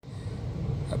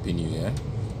Happy New Year.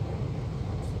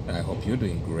 I hope you're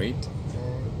doing great.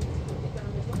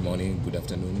 Good morning, good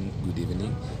afternoon, good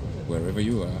evening. Wherever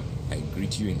you are, I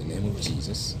greet you in the name of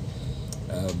Jesus.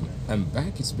 I'm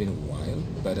back, it's been a while,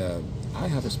 but I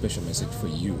have a special message for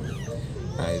you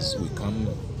as we come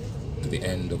to the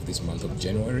end of this month of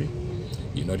January.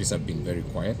 You notice I've been very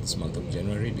quiet this month of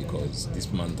January because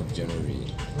this month of January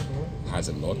has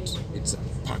a lot. It's a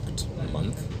packed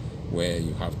month where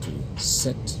you have to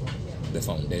set the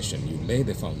foundation. You lay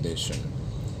the foundation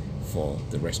for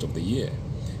the rest of the year.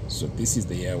 So this is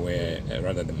the year where,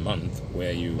 rather the month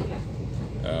where you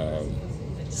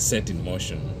set in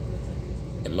motion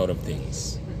a lot of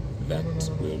things that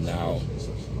will now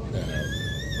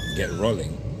get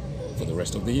rolling for the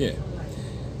rest of the year.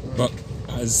 But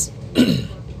as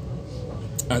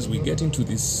as we get into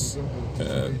this,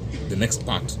 the next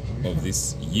part of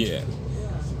this year,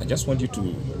 I just want you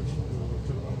to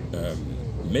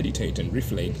meditate and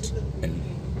reflect and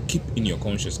keep in your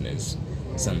consciousness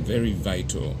some very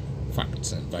vital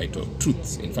facts and vital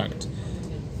truths. In fact,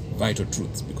 vital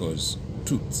truths, because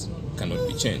truths cannot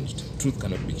be changed. Truth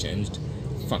cannot be changed.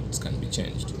 Facts can be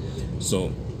changed.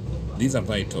 So these are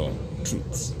vital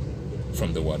truths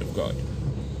from the Word of God.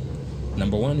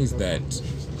 Number one is that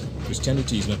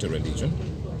Christianity is not a religion,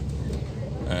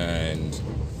 and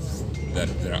that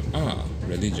there are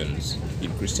religions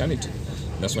in Christianity.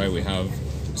 That's why we have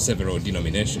several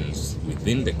denominations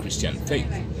within the Christian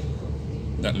faith.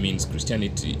 That means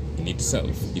Christianity in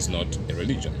itself is not a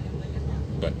religion,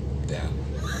 but there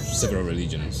are several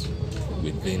religions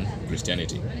within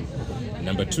Christianity.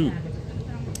 Number two,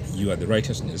 you are the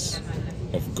righteousness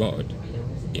of God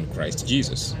in Christ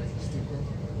Jesus.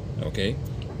 Okay?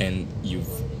 And you've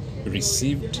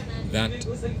received that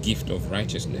gift of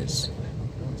righteousness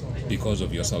because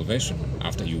of your salvation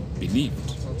after you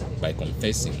believed by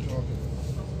confessing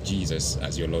Jesus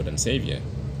as your Lord and Savior,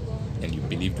 and you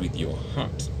believed with your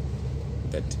heart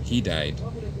that He died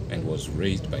and was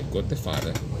raised by God the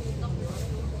Father,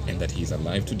 and that He is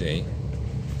alive today,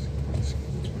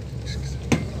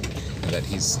 and that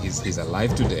He's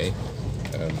alive today.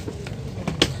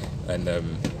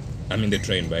 I'm in the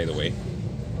train, by the way,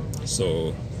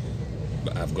 so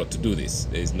I've got to do this.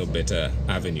 There is no better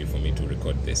avenue for me to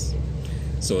record this,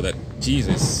 so that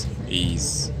Jesus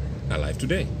is alive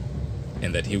today,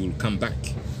 and that He will come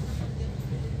back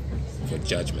for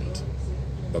judgment.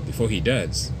 But before He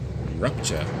does,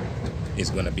 rapture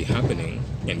is going to be happening,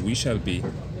 and we shall be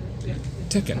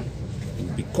taken. We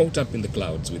will be caught up in the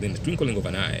clouds within the twinkling of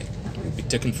an eye. We will be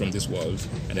taken from this world,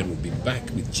 and then we'll be back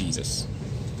with Jesus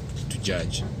to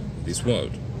judge this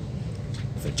world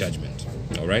for judgment.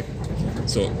 All right?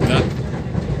 So that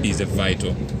is a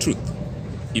vital truth.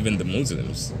 Even the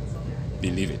Muslims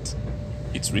believe it.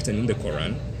 It's written in the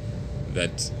Quran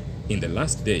that in the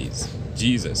last days,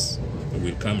 Jesus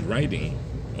will come riding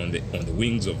on the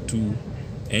wings of two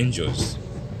angels,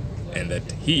 and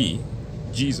that He,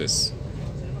 Jesus,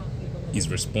 is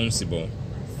responsible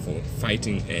for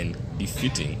fighting and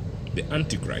defeating the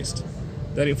Antichrist.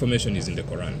 That information is in the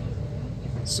Quran.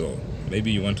 So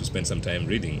maybe you want to spend some time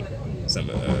reading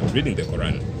the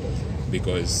Quran,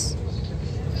 because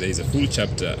there is a full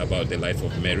chapter about the life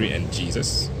of Mary and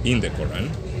Jesus in the Quran.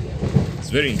 It's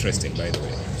very interesting, by the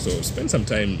way. So spend some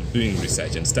time doing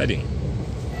research and studying.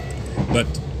 But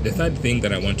the third thing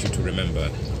that I want you to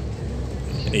remember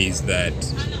is that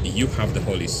you have the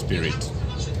Holy Spirit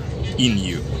in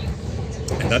you,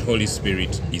 and that Holy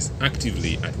Spirit is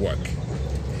actively at work.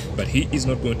 But He is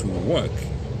not going to work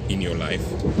in your life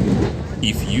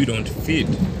if you don't feed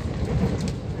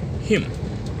Him.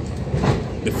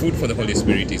 The food for the Holy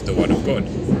Spirit is the Word of God,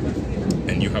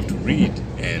 and you have to read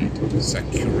and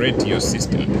saturate your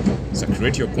system,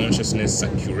 saturate your consciousness,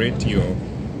 saturate your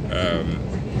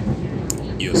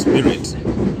spirit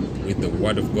with the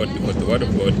Word of God, because the Word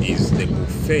of God is the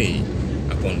buffet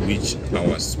upon which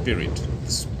our spirit,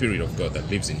 the Spirit of God that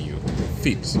lives in you,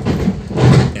 feeds.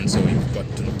 And so you've got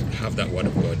to have that Word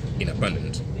of God in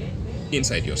abundance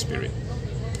inside your spirit.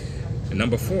 And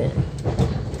number four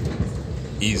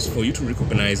is for you to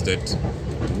recognize that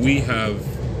we have,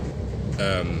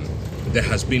 there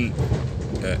has been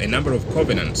a number of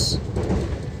covenants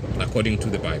according to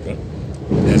the Bible.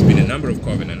 There has been a number of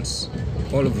covenants,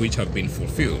 all of which have been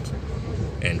fulfilled.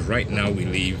 And right now we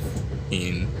live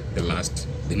in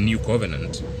the new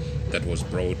covenant that was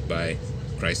brought by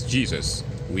Christ Jesus,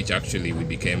 which actually we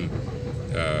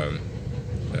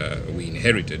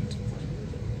inherited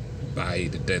by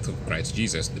the death of Christ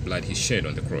Jesus, the blood He shed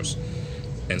on the cross.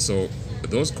 And so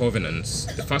those covenants,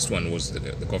 the first one was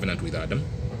the covenant with Adam.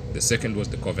 The second was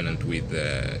the covenant with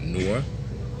Noah.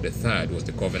 The third was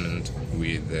the covenant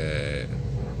with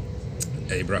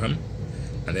Abraham.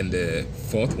 And then the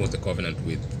fourth was the covenant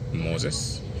with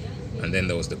Moses. And then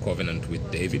there was the covenant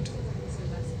with David.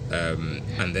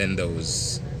 And then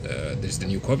there's the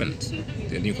new covenant.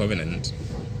 The new covenant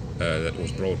that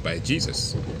was brought by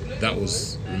Jesus. That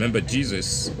was, remember,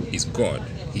 Jesus is God.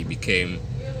 He became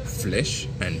flesh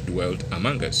and dwelt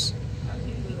among us.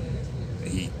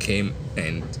 He came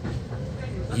and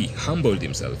he humbled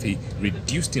himself. He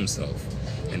reduced himself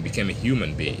and became a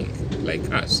human being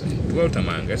like us and dwelt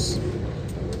among us,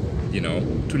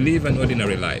 to live an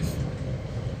ordinary life.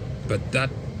 But that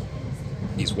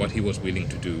is what he was willing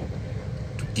to do,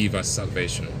 to give us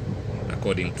salvation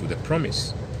according to the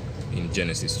promise in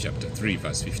Genesis chapter 3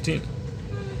 verse 15.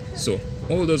 So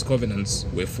all those covenants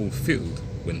were fulfilled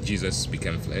when Jesus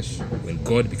became flesh, when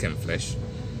God became flesh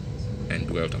and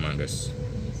dwelt among us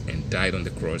and died on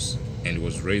the cross and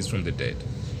was raised from the dead.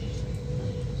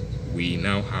 We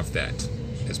now have that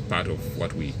as part of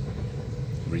what we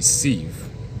receive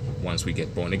once we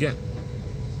get born again.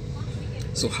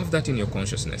 So have that in your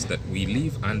consciousness, that we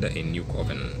live under a new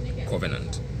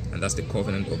covenant, and that's the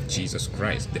covenant of Jesus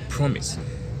Christ, the promise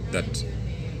that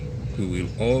we will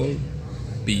all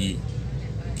be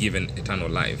given eternal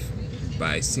life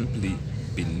by simply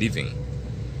believing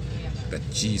that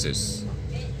Jesus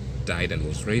died and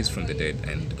was raised from the dead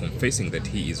and confessing that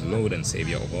he is Lord and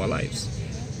Savior of our lives.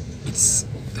 It's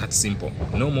that simple.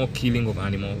 No more killing of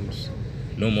animals,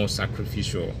 no more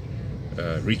sacrificial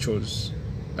rituals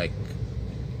like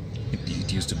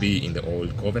it used to be in the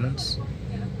old covenants.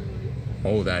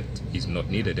 All that is not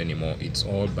needed anymore. It's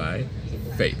all by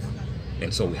faith.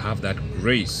 And so we have that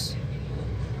grace.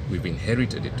 We've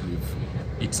inherited it.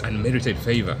 It's unmerited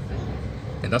favor.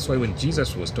 And that's why when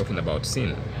Jesus was talking about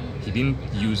sin, he didn't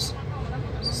use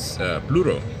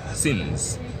plural,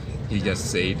 sins. He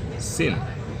just said sin.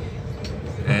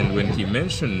 And when he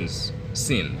mentions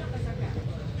sin,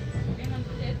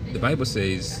 the Bible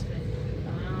says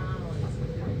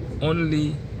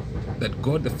only that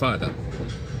God the Father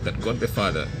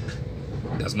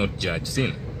does not judge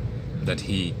sin, that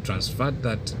he transferred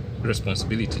that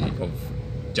responsibility of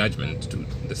judgment to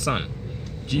the Son,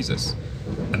 Jesus.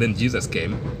 And then Jesus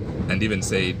came and even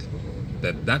said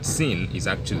that sin is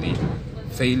actually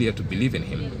failure to believe in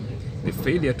him. The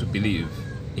failure to believe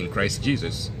in Christ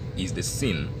Jesus is the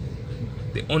sin,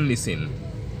 the only sin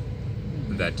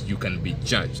that you can be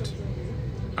judged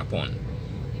upon.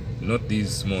 Not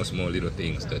these small little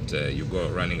things that you go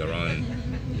running around,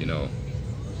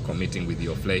 committing with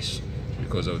your flesh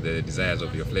because of the desires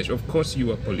of your flesh. Of course,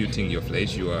 you are polluting your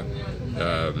flesh. You are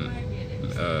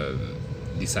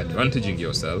disadvantaging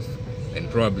yourself and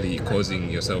probably causing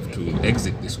yourself to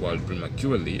exit this world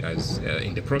prematurely as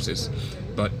in the process.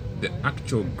 But the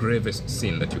actual gravest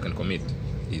sin that you can commit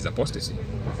is apostasy.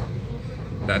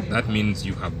 That means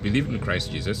you have believed in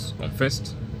Christ Jesus,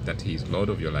 confessed that he is Lord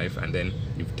of your life, and then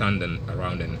you've turned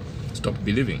around and stopped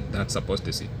believing. That's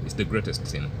apostasy. It's the greatest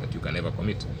sin that you can ever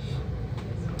commit.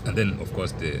 And then, of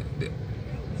course, the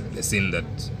sin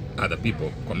that other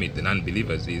people commit, the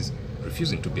non-believers, is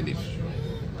refusing to believe.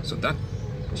 So that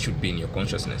should be in your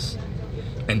consciousness.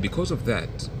 And because of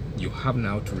that, you have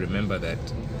now to remember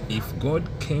that if God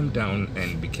came down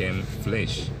and became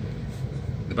flesh,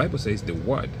 the Bible says the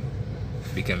Word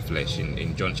became flesh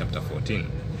in John chapter 14,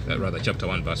 chapter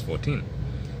 1 verse 14,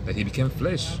 that he became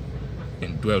flesh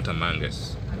and dwelt among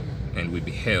us, and we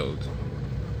beheld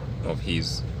of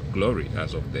his glory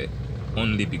as of the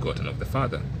only begotten of the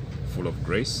Father, full of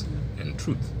grace and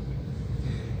truth.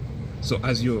 So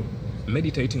as you're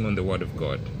meditating on the Word of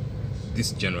God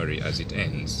this January as it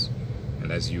ends,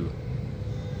 and as you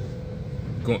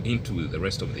go into the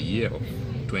rest of the year of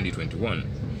 2021,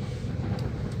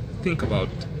 think about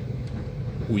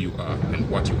who you are and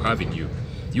what you have in you.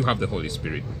 You have the Holy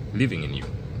Spirit living in you,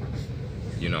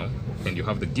 and you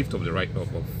have the gift of the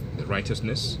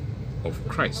righteousness of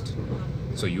Christ.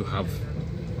 So you have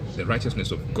the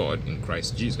righteousness of God in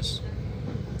Christ Jesus.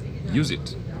 Use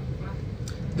it.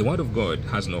 The Word of God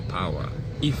has no power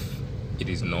if it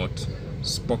is not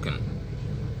spoken.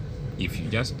 If you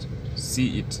just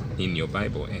see it in your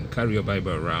Bible and carry your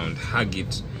Bible around, hug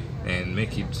it, and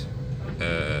make it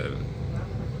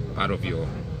part of your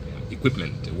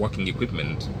equipment, working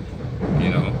equipment,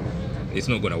 it's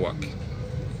not going to work.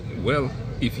 Well,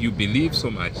 if you believe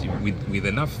so much, with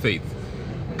enough faith,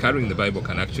 carrying the Bible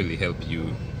can actually help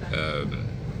you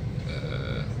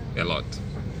a lot,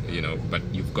 but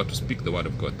you've got to speak the Word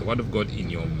of God. The Word of God in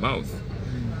your mouth,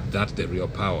 that's the real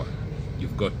power.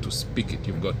 You've got to speak it.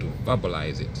 You've got to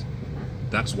verbalize it.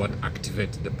 That's what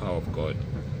activates the power of God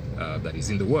that is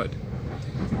in the Word.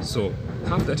 So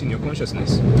have that in your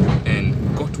consciousness and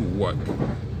go to work.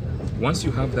 Once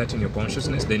you have that in your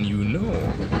consciousness, then you know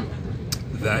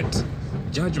that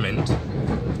judgment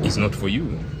is not for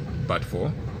you, but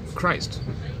for Christ.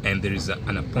 And there is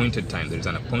an appointed time. There is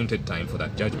an appointed time for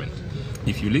that judgment.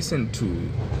 If you listen to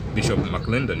Bishop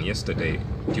McClendon yesterday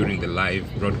during the live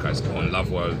broadcast on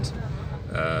Love World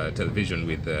television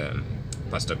with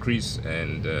Pastor Chris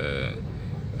and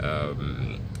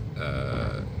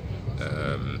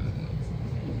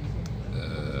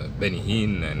Benny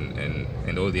Hinn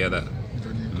and all the other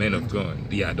men of God.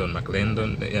 Yeah, Don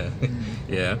McClendon. Yeah,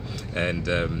 yeah, and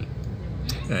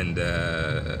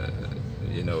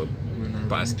you know,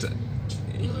 Pastor.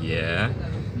 Yeah,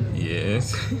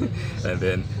 yes. And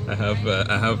then I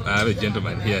have a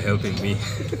gentleman here helping me.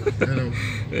 Hello.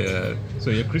 Yeah.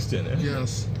 So you're Christian, eh?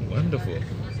 Yes. Wonderful,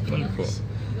 wonderful,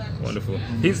 wonderful.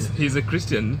 He's a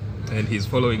Christian and he's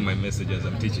following my message as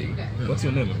I'm teaching. Yeah. What's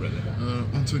your name, my brother?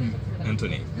 Anthony.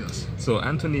 Anthony. Yes. So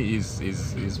Anthony is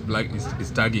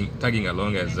tagging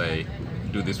along as I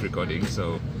do this recording.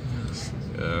 So Yes.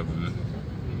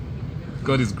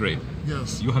 God is great.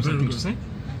 Yes. You have very something good. to say?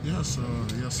 Yes.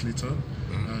 Yes, little.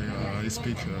 I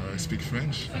speak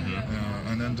French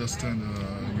and understand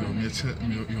your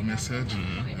message.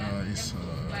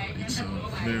 It's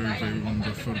very, very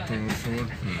wonderful, powerful.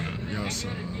 Yes.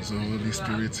 The Holy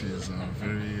Spirit is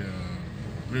very,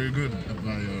 very good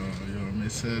by your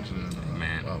message.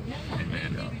 Amen. Wow.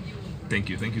 Amen. Yeah. Thank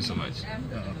you so much.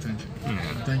 Thank you.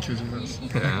 Yeah. Thank you, Jesus.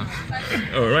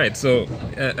 All right. So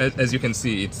as you can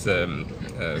see, it's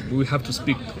we have to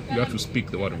speak. You have to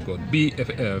speak the word of God. Be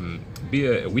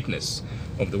a witness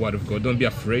of the word of God. Don't be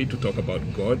afraid to talk about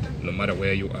God, no matter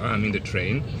where you are. I'm in the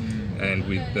train, and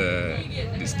with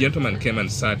this gentleman came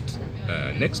and sat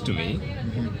next to me,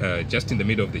 just in the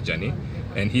middle of the journey.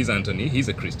 And he's Anthony. He's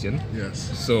a Christian.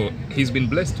 Yes. So he's been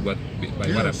blessed by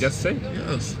what I've just said.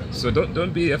 Yes. So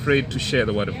don't be afraid to share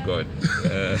the word of God,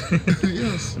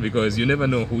 Yes. because you never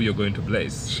know who you're going to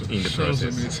bless in the Share the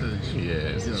process. message.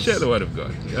 Yes. Yes. Share the word of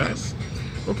God. Yeah? Yes.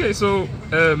 Okay. So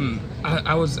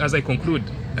I was, as I conclude,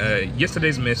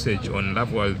 yesterday's message on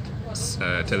Love World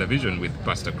television with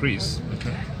Pastor Chris,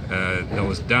 Okay. that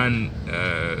was done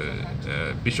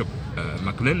Bishop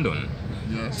McClendon,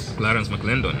 Yes. Clarence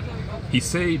McClendon. He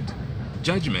said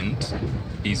judgment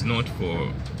is not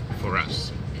for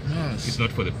us. Yes. It's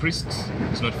not for the priests.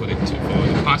 It's not for the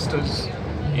pastors.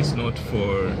 It's not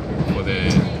for the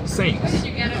saints.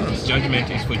 Judgment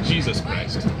is for Jesus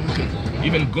Christ. Okay.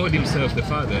 Even God Himself, the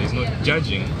Father, is not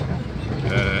judging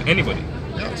anybody.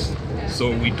 Yes.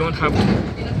 So we don't have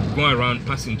to go around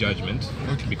passing judgment,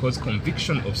 Okay. because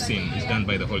conviction of sin is done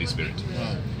by the Holy Spirit.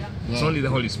 Wow. It's Wow. only the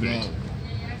Holy Spirit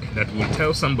Wow. that will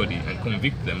tell somebody and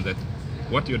convict them that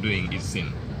what you're doing is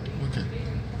sin. Okay.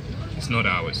 It's not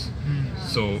ours.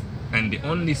 So, and the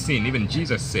only sin, even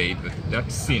Jesus said that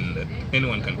sin that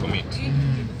anyone can commit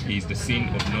is the sin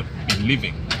of not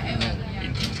believing Wow.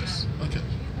 in Jesus. Okay.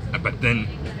 But then,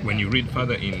 when you read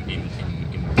further in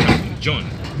John,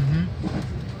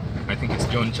 I think it's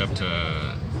John chapter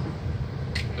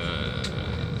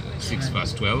 6,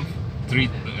 verse 12, 3,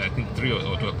 I think 3 or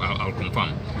 12, I'll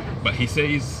confirm. But he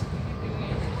says,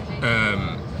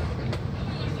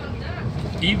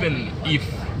 even if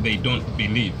they don't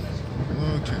believe,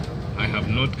 Okay. I have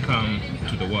not come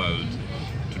to the world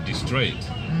to destroy it,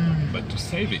 but to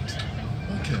save it.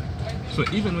 Okay. So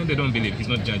even when they don't believe, he's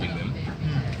not judging them,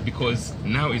 because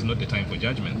now is not the time for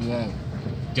judgment. Wow.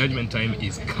 Judgment time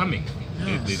is coming.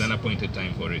 Yes. There's an appointed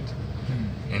time for it.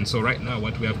 And so right now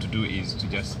what we have to do is to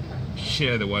just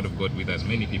share the word of God with as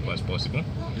many people as possible,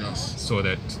 Yes. so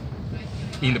that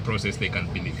in the process they can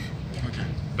believe. Okay.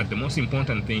 But the most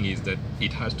important thing is that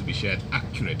it has to be shared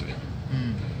accurately.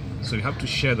 So you have to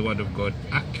share the word of God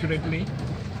accurately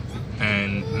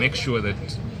and make sure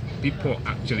that people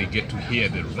actually get to hear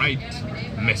the right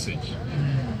message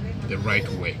the right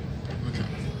way. Okay.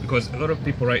 Because a lot of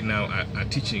people right now are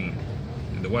teaching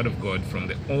the word of God from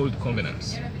the old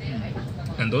covenants.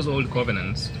 And those old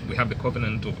covenants, we have the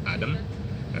covenant of Adam,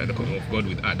 the covenant of God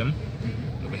with Adam.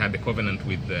 We had the covenant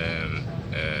with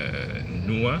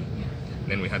Noah.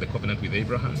 Then we had the covenant with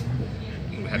Abraham.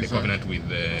 We had the covenant with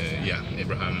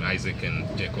Abraham, Isaac, and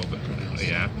Jacob.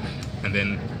 Yeah. And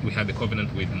then we had the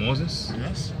covenant with Moses.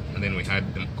 Yes. And then we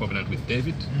had the covenant with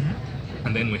David.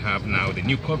 And then we have now the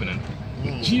new covenant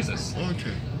with Oh. Jesus.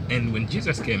 Okay. And when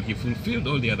Jesus came, he fulfilled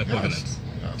all the other Yes. covenants.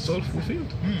 Yes. It's all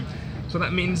fulfilled. So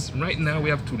that means right now we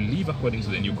have to live according to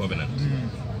the new covenant,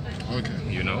 Okay.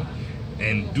 you know,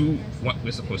 and do what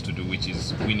we're supposed to do, which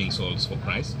is winning souls for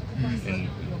Christ, and,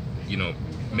 you know,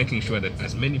 making sure that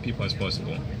as many people as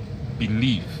possible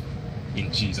believe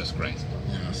in Jesus Christ,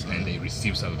 Yes. and they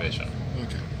receive salvation.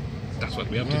 Okay. That's what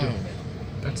we have to do. Wow.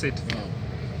 That's it. Wow.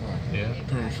 Wow. Yeah.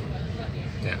 Perfect.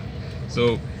 Yeah.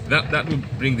 So that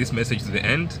would bring this message to the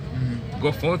end.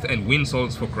 Go forth and win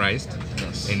souls for Christ,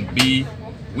 Yes. and be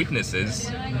witnesses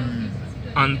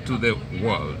unto the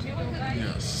world.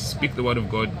 Yes. Speak the word of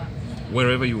God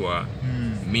wherever you are.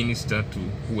 Minister to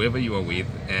whoever you are with,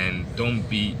 and don't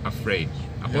be afraid.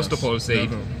 Apostle Yes, Paul said,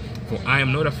 never. "For I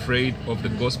am not afraid of the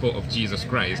gospel of Jesus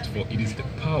Christ, for it is the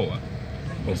power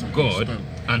of God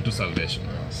unto salvation."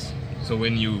 Yes. So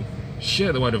when you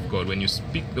share the word of God, when you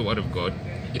speak the word of God,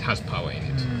 it has power in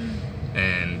it.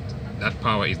 And that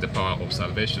power is the power of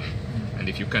salvation. And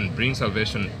if you can bring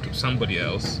salvation to somebody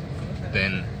else,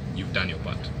 then you've done your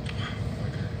part.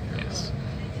 Yes.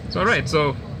 So all right,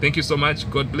 so thank you so much.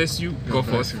 God bless you. Go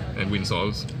bless forth you. and win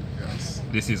souls. Yes.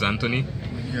 This is Anthony.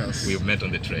 Yes. We've met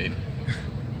on the train.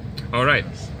 All right.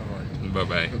 All right.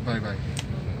 Bye-bye. Bye bye.